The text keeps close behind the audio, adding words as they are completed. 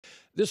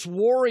This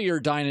Warrior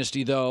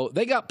dynasty, though,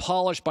 they got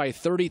polished by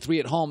 33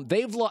 at home.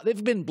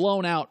 They've been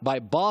blown out by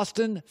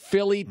Boston,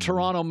 Philly,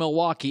 Toronto,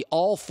 Milwaukee,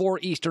 all 4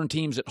 Eastern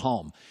teams at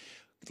home.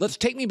 Let's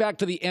take me back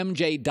to the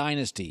MJ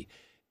dynasty.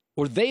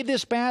 Were they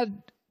this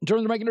bad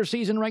during the regular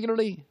season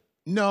regularly?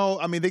 No,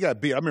 I mean, they got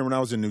beat. I remember when I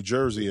was in New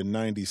Jersey in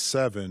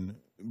 97,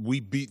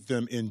 we beat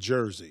them in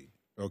Jersey,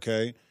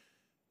 okay?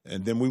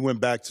 And then we went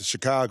back to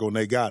Chicago, and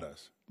they got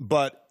us.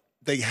 But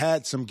they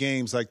had some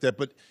games like that.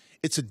 But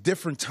it's a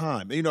different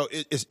time. You know,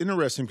 it's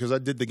interesting because I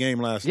did the game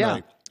last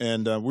night,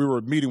 and we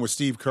were meeting with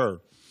Steve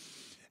Kerr.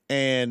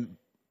 And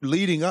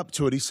leading up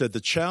to it, he said the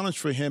challenge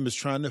for him is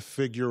trying to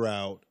figure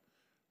out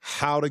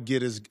how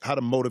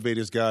to motivate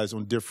his guys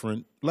on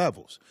different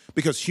levels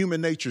because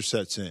human nature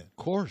sets in. Of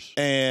course.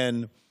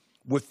 And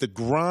with the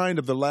grind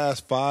of the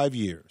last 5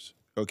 years,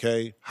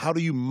 okay, how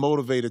do you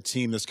motivate a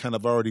team that's kind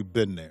of already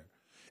been there?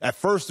 At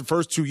first, the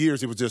first 2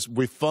 years, it was just,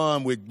 we're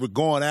fun, we're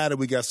going at it,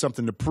 we got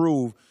something to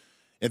prove.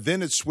 And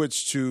then it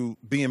switched to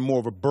being more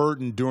of a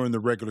burden during the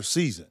regular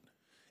season.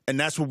 And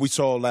that's what we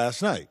saw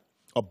last night.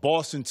 A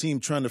Boston team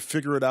trying to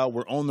figure it out.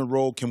 We're on the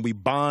road. Can we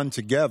bond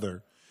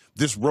together?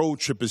 This road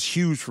trip is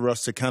huge for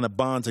us to kind of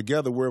bond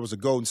together, where it was a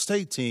Golden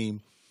State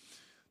team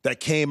that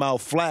came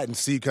out flat, and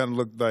Steve kind of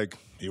looked like,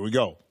 here we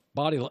go.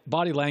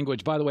 Body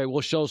language. By the way,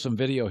 we'll show some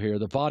video here.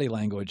 The body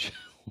language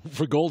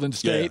for Golden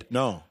State. Yeah,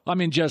 no. I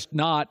mean, just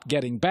not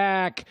getting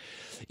back.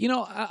 You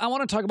know, I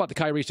want to talk about the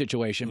Kyrie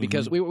situation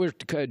because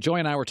Joy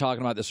and I were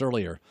talking about this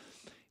earlier,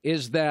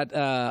 is that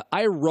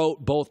I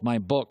wrote both my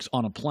books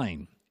on a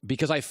plane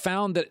because I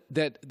found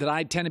that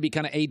I tend to be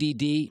kind of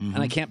ADD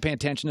and I can't pay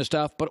attention to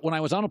stuff. But when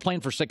I was on a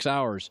plane for 6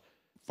 hours,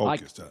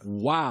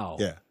 wow,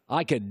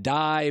 I could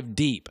dive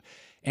deep.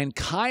 And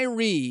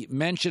Kyrie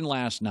mentioned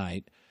last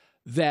night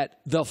that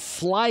the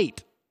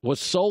flight was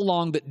so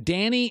long that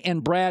Danny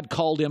and Brad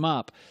called him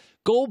up.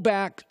 Go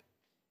back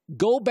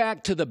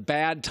to the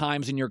bad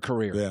times in your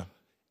career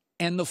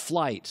and the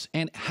flights.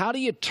 And how do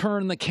you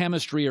turn the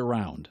chemistry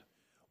around?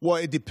 Well,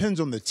 it depends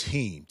on the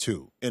team,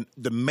 too, and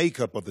the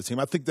makeup of the team.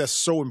 I think that's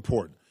so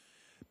important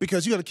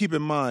because you got to keep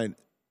in mind,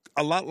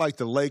 a lot like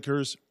the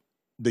Lakers,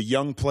 the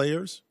young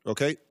players,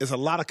 okay, there's a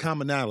lot of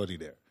commonality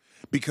there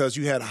because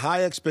you had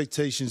high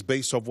expectations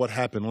based off what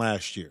happened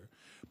last year.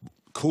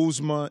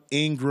 Kuzma,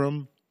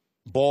 Ingram,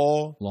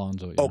 Ball.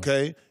 Lonzo,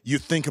 okay, you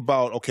think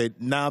about, okay,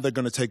 now they're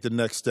going to take the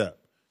next step.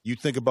 You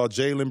think about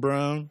Jaylen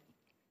Brown,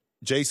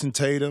 Jason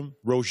Tatum,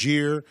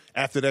 Rozier,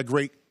 after that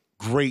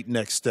great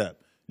next step.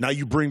 Now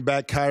you bring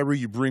back Kyrie,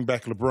 you bring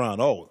back LeBron.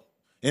 Oh,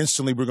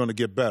 instantly we're going to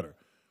get better.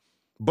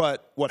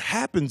 But what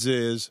happens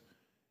is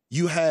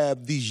you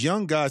have these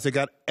young guys that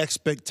got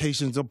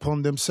expectations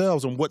upon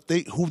themselves on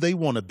who they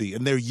want to be,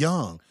 and they're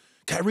young.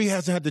 Kyrie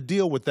hasn't had to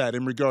deal with that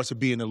in regards to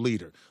being a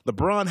leader.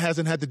 LeBron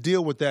hasn't had to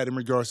deal with that in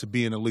regards to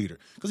being a leader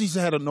because he's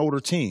had an older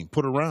team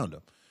put around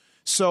him.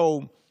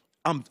 So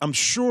I'm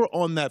sure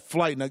on that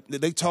flight, and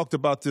they talked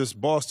about this,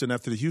 Boston,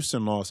 after the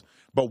Houston loss,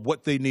 about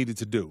what they needed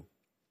to do.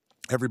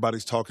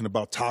 Everybody's talking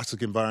about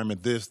toxic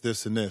environment,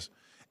 this, and this.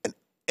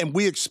 And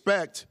we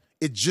expect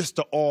it just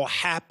to all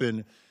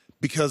happen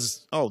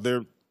because,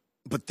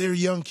 they're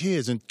young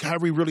kids, and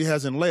Kyrie really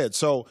hasn't led.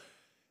 So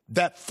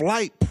that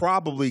flight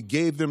probably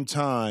gave them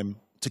time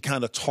to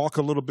kind of talk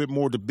a little bit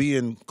more, to be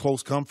in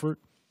close comfort,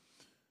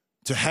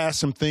 to hash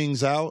some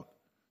things out,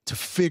 to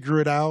figure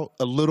it out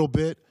a little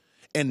bit.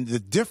 And the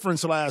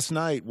difference last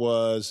night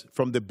was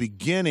from the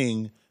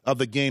beginning of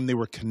the game, they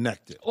were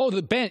connected. Oh,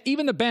 the bench,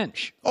 even the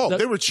bench. Oh,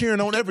 they were cheering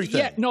on everything.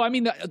 Yeah, no, I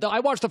mean, I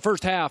watched the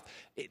first half.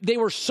 They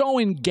were so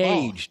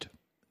engaged.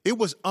 It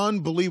was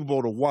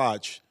unbelievable to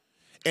watch,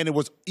 and it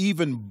was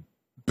even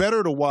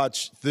better to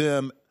watch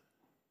them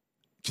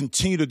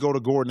continue to go to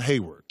Gordon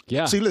Hayward.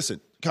 Yeah. See,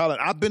 listen, Colin,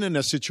 I've been in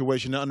that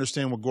situation to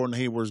understand what Gordon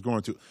Hayward is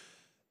going through.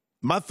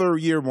 My third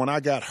year, when I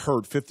got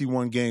hurt,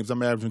 51 games,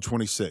 I'm averaging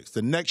 26.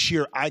 The next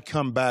year I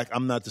come back,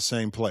 I'm not the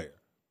same player,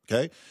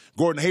 okay?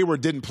 Gordon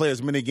Hayward didn't play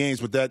as many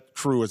games with that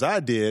crew as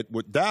I did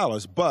with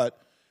Dallas, but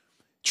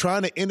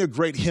trying to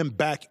integrate him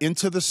back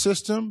into the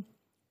system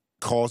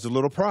caused a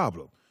little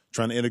problem.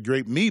 Trying to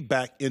integrate me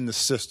back in the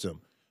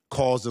system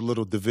caused a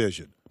little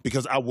division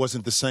because I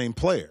wasn't the same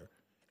player.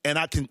 And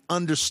I can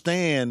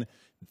understand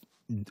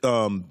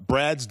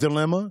Brad's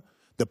dilemma,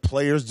 the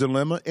player's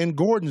dilemma, and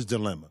Gordon's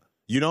dilemma,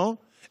 you know?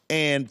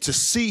 And to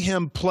see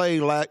him play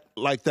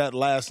like that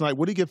last night,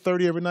 would he get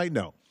 30 every night?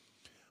 No.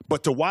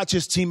 But to watch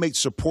his teammates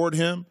support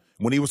him,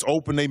 when he was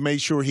open, they made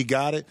sure he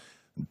got it.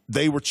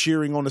 They were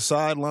cheering on the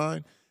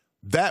sideline.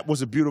 That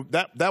was a beautiful –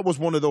 that was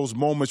one of those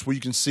moments where you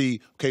can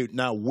see, okay,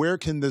 now where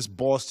can this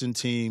Boston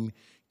team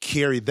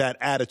carry that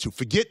attitude?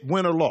 Forget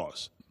win or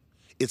loss.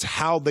 It's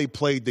how they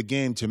played the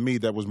game to me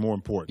that was more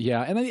important.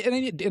 Yeah, and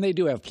they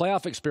do have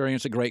playoff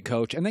experience, a great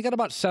coach, and they got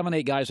about 7,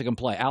 8 guys that can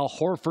play. Al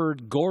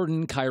Horford,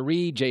 Gordon,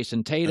 Kyrie,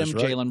 Jason Tatum, That's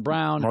right. Jaylen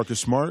Brown. Marcus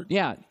Smart.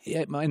 Yeah,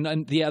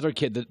 and the other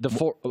kid,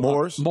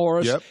 Morris.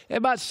 Morris. Yep.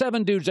 About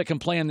 7 dudes that can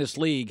play in this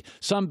league.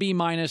 Some B-,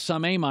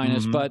 some A-,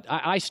 but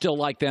I still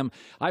like them.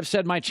 I've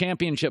said my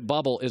championship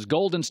bubble is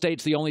Golden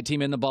State's the only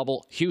team in the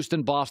bubble.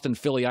 Houston, Boston,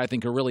 Philly, I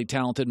think are really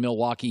talented.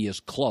 Milwaukee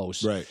is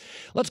close. Right.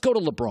 Let's go to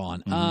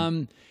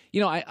LeBron.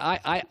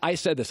 I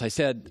said this. I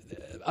said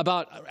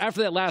about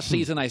after that last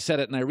season, I said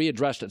it and I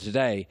readdressed it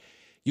today.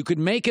 You could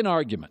make an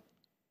argument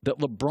that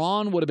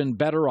LeBron would have been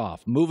better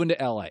off moving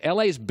to L.A.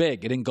 L.A.'s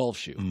big. It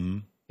engulfs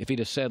you. If he'd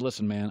have said,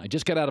 listen, man, I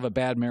just got out of a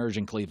bad marriage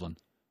in Cleveland.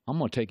 I'm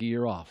going to take a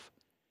year off.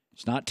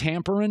 It's not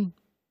tampering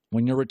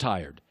when you're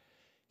retired.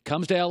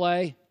 Comes to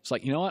L.A. It's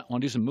like, you know what? I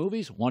want to do some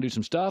movies. I want to do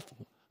some stuff.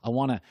 I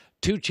want to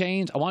 2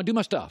 Chainz. I want to do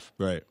my stuff.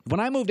 Right. When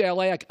I moved to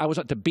L.A., I was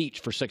at the beach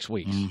for 6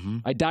 weeks.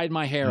 I dyed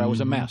my hair. I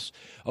was a mess.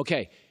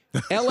 Okay.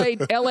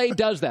 L.A.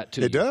 does that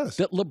to you. It does.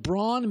 That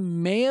LeBron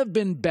may have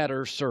been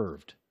better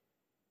served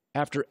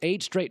after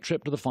 8 straight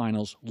trips to the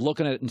finals,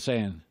 looking at it and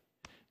saying,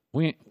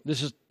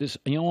 this.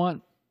 You know what?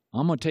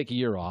 I'm going to take a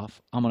year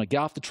off. I'm going to get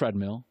off the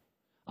treadmill.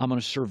 I'm going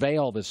to survey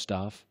all this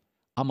stuff.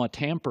 I'm going to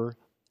tamper,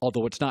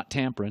 although it's not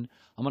tampering.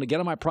 I'm going to get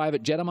on my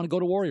private jet. I'm going to go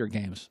to Warrior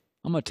games.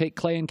 I'm going to take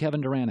Clay and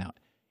Kevin Durant out.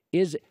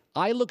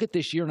 I look at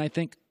this year and I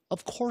think,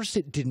 of course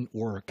it didn't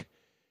work.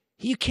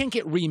 You can't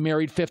get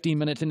remarried 15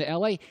 minutes into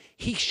L.A.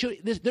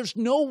 There's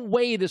no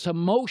way this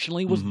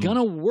emotionally was going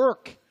to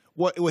work.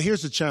 Well,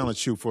 here's the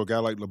challenge, too, for a guy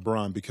like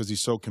LeBron, because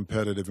he's so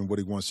competitive in what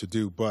he wants to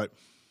do. But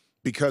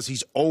because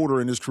he's older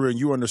in his career, and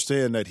you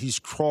understand that he's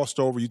crossed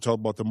over, you talk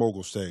about the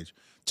mogul stage,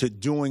 to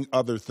doing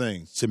other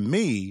things. To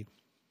me,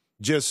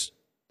 just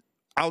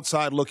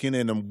outside looking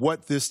in and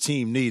what this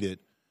team needed,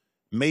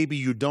 maybe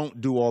you don't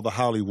do all the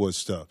Hollywood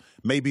stuff.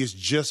 Maybe it's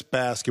just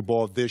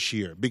basketball this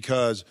year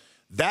because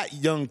that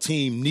young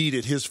team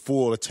needed his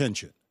full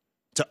attention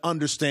to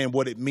understand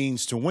what it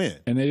means to win.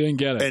 And they didn't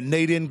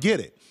get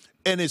it.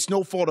 And it's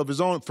no fault of his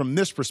own from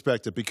this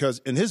perspective because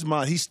in his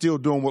mind, he's still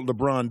doing what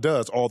LeBron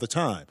does all the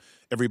time.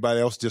 Everybody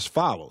else just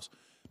follows.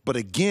 But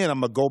again, I'm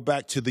going to go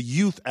back to the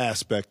youth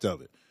aspect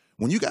of it.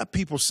 When you got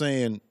people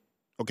saying,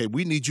 okay,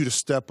 we need you to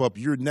step up.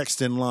 You're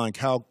next in line.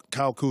 Kyle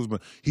Kuzma,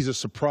 he's a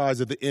surprise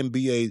of the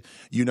NBA.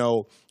 You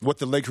know, what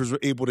the Lakers were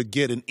able to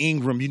get in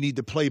Ingram, you need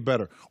to play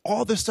better.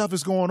 All this stuff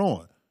is going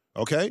on,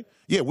 okay?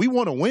 Yeah, we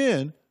want to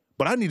win,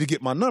 but I need to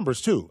get my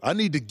numbers too. I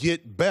need to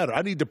get better.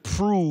 I need to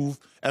prove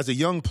as a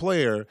young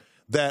player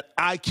that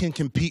I can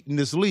compete in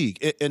this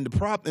league. And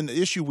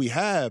the issue we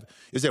have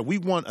is that we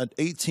want an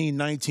 18,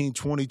 19,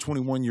 20,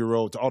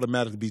 21-year-old to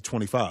automatically be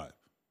 25,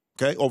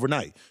 okay,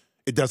 overnight.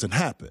 It doesn't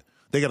happen.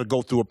 They got to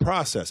go through a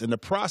process. And the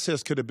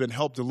process could have been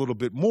helped a little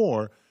bit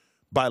more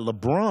by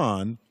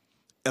LeBron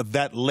of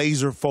that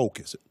laser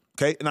focus.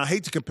 Okay? And I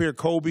hate to compare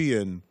Kobe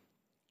and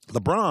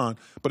LeBron,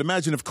 but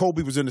imagine if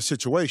Kobe was in a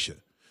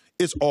situation.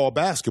 It's all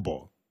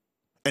basketball.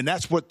 And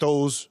that's what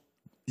those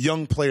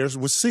young players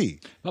would see.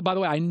 Well, by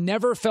the way, I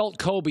never felt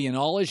Kobe in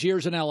all his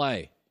years in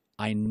L.A.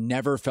 I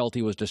never felt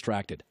he was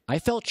distracted. I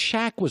felt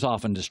Shaq was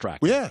often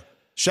distracted. Yeah.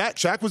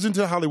 Shaq was into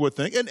the Hollywood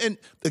thing. And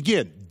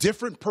again,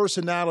 different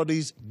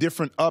personalities,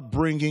 different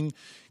upbringing.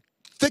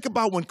 Think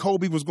about when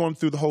Kobe was going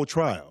through the whole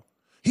trial.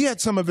 He had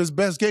some of his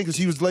best games because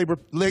he was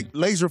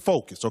laser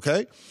focused,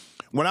 okay?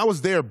 When I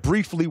was there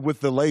briefly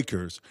with the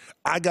Lakers,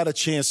 I got a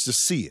chance to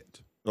see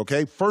it,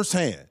 okay,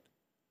 firsthand.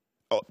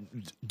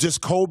 Just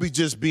Kobe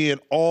just being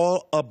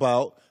all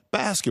about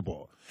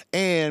basketball.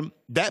 And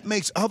that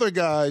makes other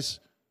guys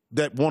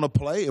that want to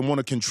play and want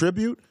to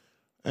contribute,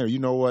 hey, you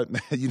know what,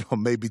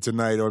 maybe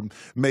tonight or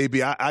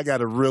maybe I got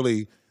to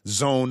really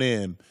zone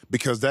in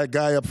because that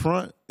guy up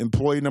front,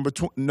 employee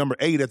number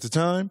 8 at the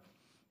time,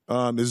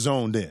 is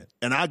zoned in.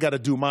 And I got to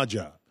do my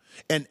job.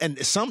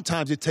 And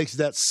sometimes it takes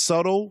that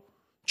subtle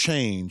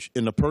change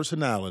in the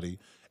personality,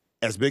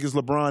 as big as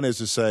LeBron is,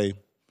 to say,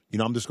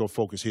 I'm just going to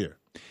focus here.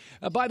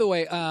 By the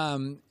way,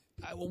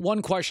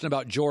 one question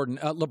about Jordan.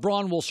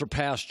 LeBron will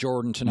surpass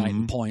Jordan tonight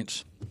in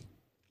points.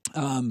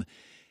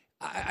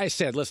 I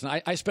said, listen,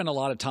 I spend a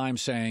lot of time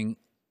saying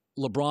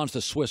LeBron's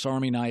the Swiss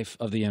Army knife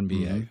of the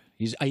NBA.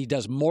 He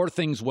does more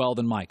things well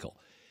than Michael.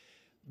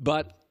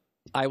 But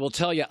I will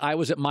tell you, I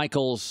was at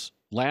Michael's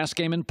last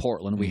game in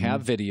Portland. We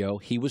have video.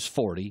 He was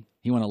 40.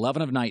 He went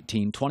 11 of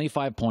 19,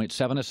 25 points,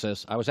 7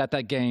 assists. I was at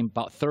that game,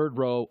 about third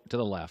row to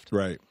the left.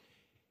 Right.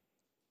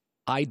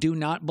 I do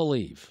not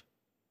believe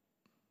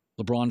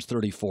LeBron's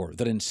 34,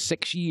 that in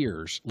 6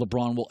 years,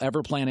 LeBron will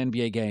ever play an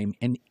NBA game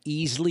and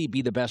easily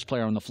be the best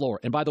player on the floor.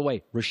 And by the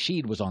way,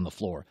 Rasheed was on the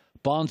floor,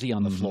 Bonzi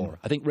on the floor.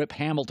 I think Rip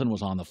Hamilton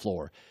was on the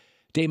floor.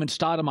 Damon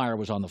Stoudemire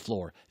was on the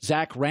floor.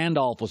 Zach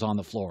Randolph was on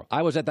the floor.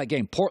 I was at that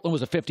game. Portland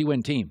was a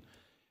 50-win team.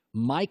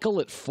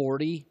 Michael at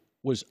 40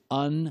 was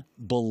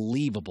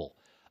unbelievable.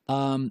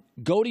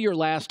 Go to your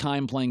last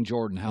time playing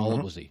Jordan. How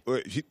old was he?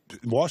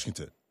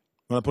 Washington.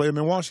 When I played him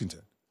in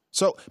Washington.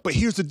 So, but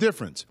here's the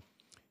difference.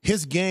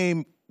 His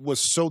game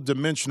was so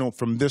dimensional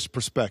from this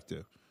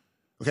perspective.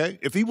 Okay?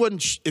 If he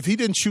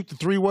didn't shoot the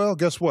three well,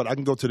 guess what? I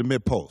can go to the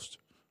mid-post.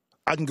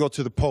 I can go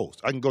to the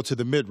post. I can go to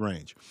the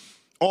mid-range.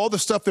 All the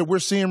stuff that we're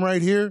seeing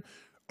right here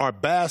are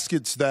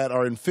baskets that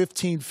are in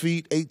 15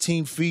 feet,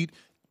 18 feet,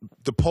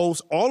 the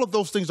post. All of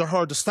those things are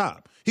hard to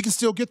stop. He can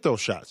still get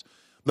those shots.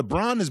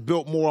 LeBron is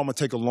built more, I'm going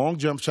to take a long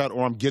jump shot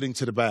or I'm getting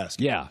to the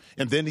basket. Yeah.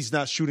 And then he's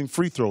not shooting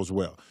free throws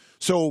well.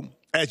 So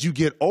as you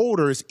get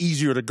older, it's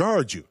easier to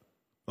guard you,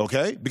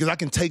 okay? Because I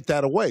can take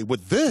that away.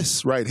 With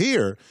this right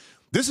here,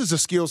 this is a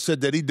skill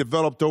set that he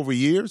developed over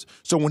years.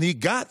 So when he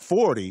got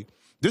 40,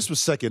 this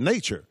was second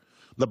nature.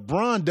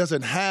 LeBron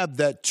doesn't have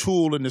that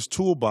tool in his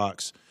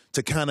toolbox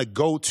to kind of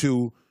go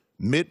to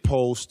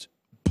mid-post,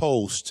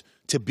 post,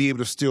 to be able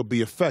to still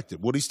be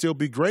effective. Will he still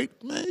be great?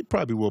 He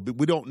probably will be.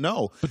 We don't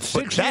know. But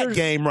that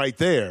game right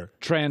there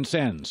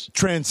transcends.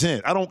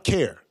 I don't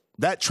care.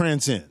 That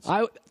transcends.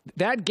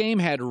 That game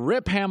had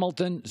Rip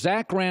Hamilton,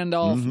 Zach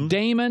Randolph,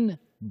 Damon,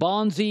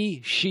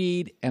 Bonzi,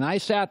 Sheed, and I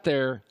sat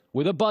there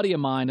with a buddy of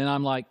mine, and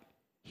I'm like,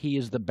 he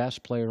is the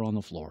best player on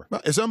the floor.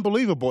 It's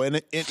unbelievable.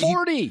 And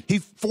 40.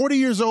 He's 40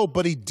 years old,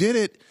 but he did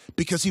it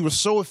because he was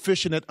so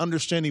efficient at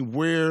understanding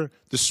where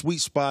the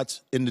sweet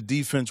spots in the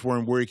defense were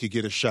and where he could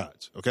get his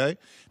shots, okay?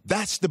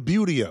 That's the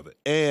beauty of it.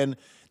 And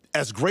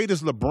as great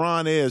as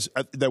LeBron is,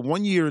 that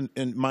one year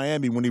in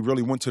Miami when he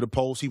really went to the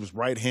post, he was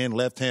right hand,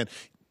 left hand,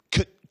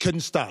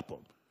 couldn't stop him.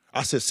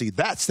 I said, see,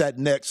 that's that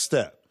next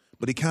step.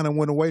 But he kind of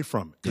went away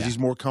from it because he's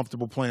more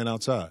comfortable playing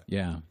outside.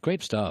 Yeah,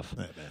 great stuff.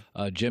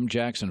 Yeah, Jim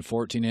Jackson,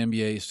 14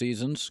 NBA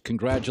seasons.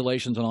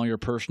 Congratulations on all your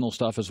personal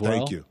stuff as well.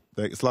 Thank you.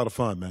 It's a lot of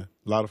fun, man.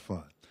 A lot of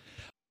fun.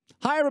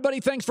 Hi, everybody.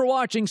 Thanks for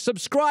watching.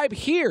 Subscribe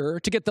here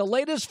to get the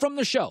latest from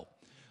the show.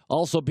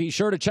 Also, be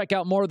sure to check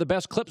out more of the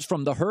best clips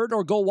from The Herd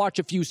or go watch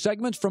a few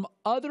segments from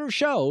other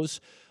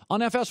shows on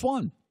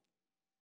FS1.